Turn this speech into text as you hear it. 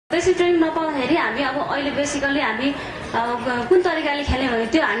Basic training नपाउँदाखेरि हामी अब अहिले बेसिकली हामी कुन तरिकाले खेल्ने भने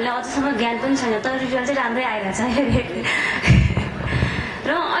त्यो हामीलाई अझसम्म ज्ञान पनि छैन, तर रिजल्ट चाहिँ राम्रै आइरहेछ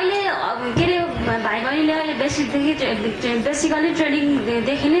र अहिले के अरे भाइ बहिनीले अहिले बेसिकली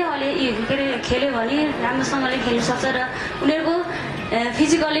ट्रेनिङदेखि नै अहिले के अरे खेल्यो भने राम्रोसँगले खेल्न सक्छ र उनीहरूको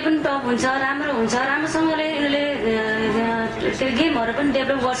फिजिकली पनि टप हुन्छ, राम्रो हुन्छ, राम्रोसँगले उनीहरूले त्यो गेमहरू पनि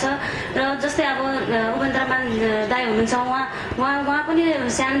डेभलप गर्छ। र जस्तै अब उपेन्द्रमान दाई हुनुहुन्छ, उहाँ पनि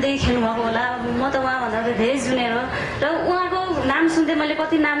सानोदेखि खेल्नुभएको होला, म त उहाँभन्दा धेरै जुनियर हो र उहाँको नाम सुन्थेँ मैले,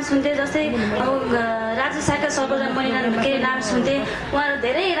 कति नाम सुन्थेँ, जस्तै अब राजु साइकल सर्वजन मैले के नाम सुन्थेँ, उहाँहरू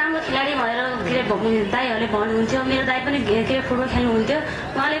धेरै राम्रो खेलाडी भनेर के अरे दाईहरूले भन्नुहुन्थ्यो। मेरो दाई पनि के अरे फुटबल खेल्नुहुन्थ्यो,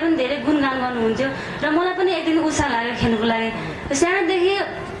 उहाँले पनि धेरै गुणगान गर्नुहुन्थ्यो र मलाई पनि एक दिन उत्साह लाग्यो खेल्नुको लागि। सानोदेखि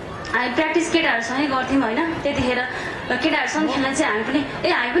हामी प्र्याक्टिस केटाहरूसँगै गर्थ्यौँ होइन, त्यतिखेर केटाहरूसँग खेल्न चाहिँ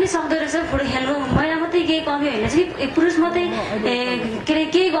हामी पनि सक्दो रहेछ फुटबल खेल्नु, महिला मात्रै केही कमी होइन कि पुरुष मात्रै के अरे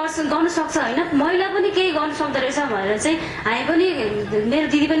केही गर्नु सक्छ होइन, महिला पनि केही गर्नु सक्दो रहेछ भनेर चाहिँ हामी पनि, मेरो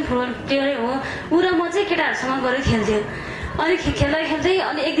दिदी पनि फुटबल प्लेयरै हो, ऊ र म चाहिँ केटाहरूसँग गएर खेल्थ्यौँ। अनि खेल्दै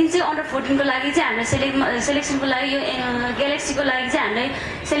अनि एक दिन चाहिँ अन्डर 14 को लागि चाहिँ हामीलाई सेलेक्सनको लागि यो ग्यालेक्सीको लागि चाहिँ हामीलाई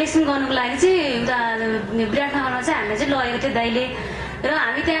सेलेक्सन गर्नुको लागि चाहिँ उता विराटनगरमा चाहिँ हामीलाई चाहिँ लगेको थियो दाइले र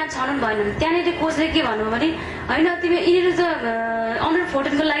हामी त्यहाँ छनौट भएन। त्यहाँनिर कोचले के भन्नुभयो भने होइन तिमी यिनीहरू त अन्डर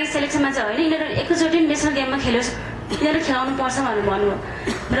 14 को लागि सेलेक्सनमा चाहिँ होइन, यिनीहरू एकैचोटि नेसनल गेममा खेलोस्, यिनीहरू खेलाउनु पर्छ भनेर भन्नुभयो।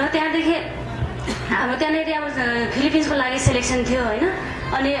 र त्यहाँदेखि हाम्रो त्यहाँनिर अब फिलिपिन्सको लागि सेलेक्सन थियो होइन,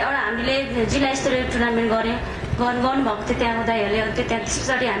 अनि एउटा हामीले जिल्ला स्तरीय टुर्नामेन्ट गर्नुभएको थियो त्यहाँको दाइहरूले। त्यस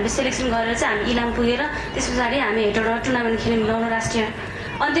पछाडि हामीले सेलेक्सन गरेर चाहिँ हामी इलाम पुगेर त्यस पछाडि हामी हेटौँडा टुर्नामेन्ट खेल्यौँ मिलाउनु राष्ट्रिय।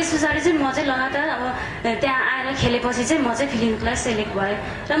 अनि त्यस पछाडि चाहिँ म चाहिँ लगातार अब त्यहाँ आएर खेलेपछि चाहिँ म चाहिँ फिलिपिन्सको लागि सेलेक्ट भएँ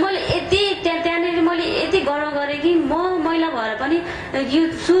र मैले त्यहाँनिर मैले यति गर्व गरेँ कि म महिला भएर पनि यो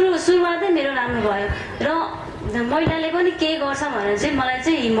सुरुवातै मेरो राम्रो भयो र महिलाले पनि केही गर्छ भनेर चाहिँ मलाई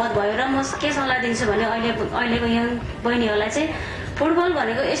चाहिँ हिम्मत भयो। र म के सल्लाह दिन्छु भने अहिलेको यङ बहिनीहरूलाई चाहिँ फुटबल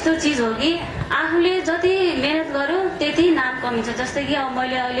भनेको यस्तो चिज हो कि आफूले जति मेहनत गर्यो त्यति नाम कमिन्छ। जस्तै कि अब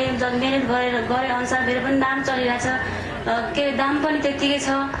मैले अहिले मेहनत गरे अनुसार मेरो पनि नाम चलिरहेछ, के दाम पनि त्यत्तिकै छ,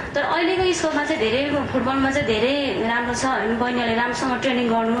 तर अहिलेको स्कोपमा चाहिँ धेरै फुटबलमा चाहिँ धेरै राम्रो छ होइन। बहिनीहरूले राम्रोसँग ट्रेनिङ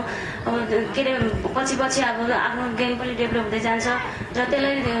गर्नु, अब के अरे पछि अब आफ्नो गेम पनि डेभलप हुँदै जान्छ र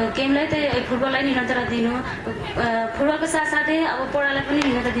त्यसलाई गेमलाई चाहिँ फुटबललाई निरन्तरता दिनु, फुटबलको साथसाथै अब पढाइलाई पनि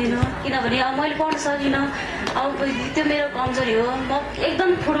निरन्तरता दिनु, किनभने अब मैले पढ्न सकिनँ, अब त्यो मेरो कमजोरी हो। म एकदम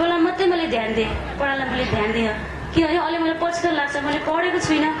फुटबलमा मात्रै मैले ध्यान दिएँ, पढाइलाई मैले ध्यान दिएँ, किनभने अहिले मलाई पछि त लाग्छ मैले पढेको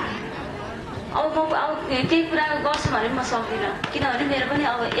छुइनँ, अब केही कुरा गर्छु भने म सक्दिनँ, किनभने मेरो पनि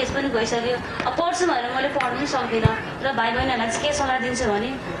अब एज पनि गइसक्यो, अब पढ्छु भनेर मैले पढ्नु पनि सक्दिनँ। र भाइ बहिनीहरूलाई चाहिँ के सल्लाह दिन्छु भने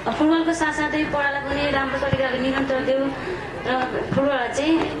फुटबलको साथसाथै पढाइलाई पनि राम्रो तरिकाले निरन्तर देऊ र फुटबललाई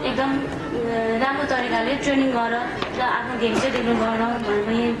चाहिँ एकदम राम्रो तरिकाले ट्रेनिङ गर र आफ्नो गेम चाहिँ डेभलप गर भनेर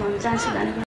यही भन्न चाहन्छु।